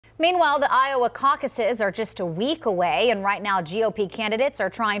Meanwhile, the Iowa caucuses are just a week away, and right now GOP candidates are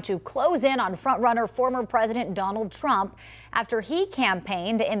trying to close in on frontrunner former President Donald Trump after he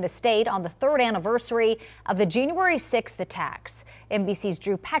campaigned in the state on the third anniversary of the January 6th attacks. NBC's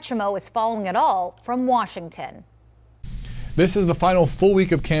Drew Petrimo is following it all from Washington. This is the final full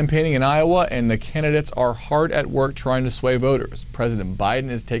week of campaigning in Iowa, and the candidates are hard at work trying to sway voters. President Biden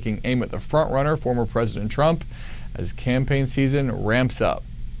is taking aim at the frontrunner, former President Trump, as campaign season ramps up.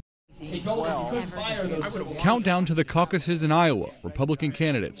 Countdown to the caucuses in Iowa. Republican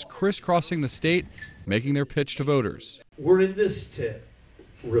candidates crisscrossing the state, making their pitch to voters. We're in this to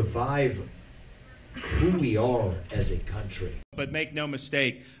revive who we are as a country. But make no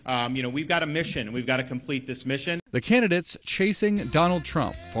mistake, we've got a mission. We've got to complete this mission. The candidates chasing Donald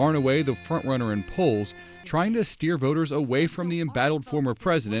Trump, far and away the frontrunner in polls, trying to steer voters away from the embattled former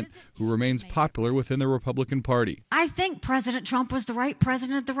president who remains popular within the Republican Party. I think President Trump was the right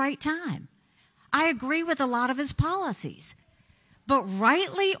president at the right time. I agree with a lot of his policies. But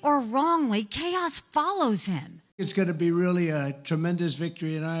rightly or wrongly, chaos follows him. It's going to be really a tremendous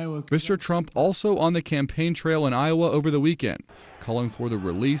victory in Iowa. Mr. Trump also on the campaign trail in Iowa over the weekend, calling for the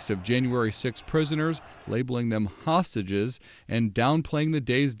release of January 6 prisoners, labeling them hostages, and downplaying the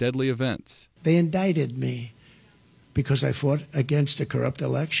day's deadly events. They indicted me because I fought against a corrupt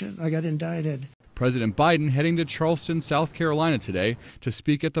election. I got indicted. President Biden heading to Charleston, South Carolina today to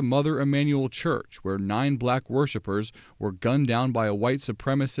speak at the Mother Emanuel Church, where 9 black worshipers were gunned down by a white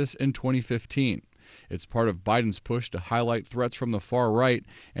supremacist in 2015. It's part of Biden's push to highlight threats from the far right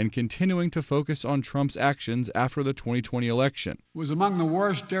and continuing to focus on Trump's actions after the 2020 election. It was among the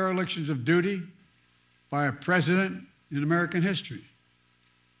worst derelictions of duty by a president in American history.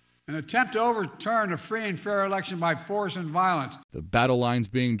 An attempt to overturn a free and fair election by force and violence. The battle lines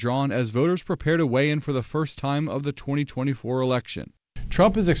being drawn as voters prepare to weigh in for the first time of the 2024 election.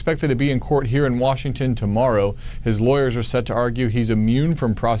 Trump is expected to be in court here in Washington tomorrow. His lawyers are set to argue he's immune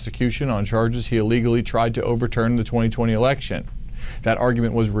from prosecution on charges he illegally tried to overturn the 2020 election. That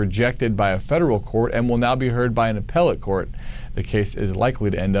argument was rejected by a federal court and will now be heard by an appellate court. The case is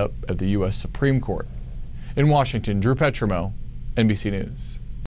likely to end up at the U.S. Supreme Court. In Washington, Drew Petrimo, NBC News.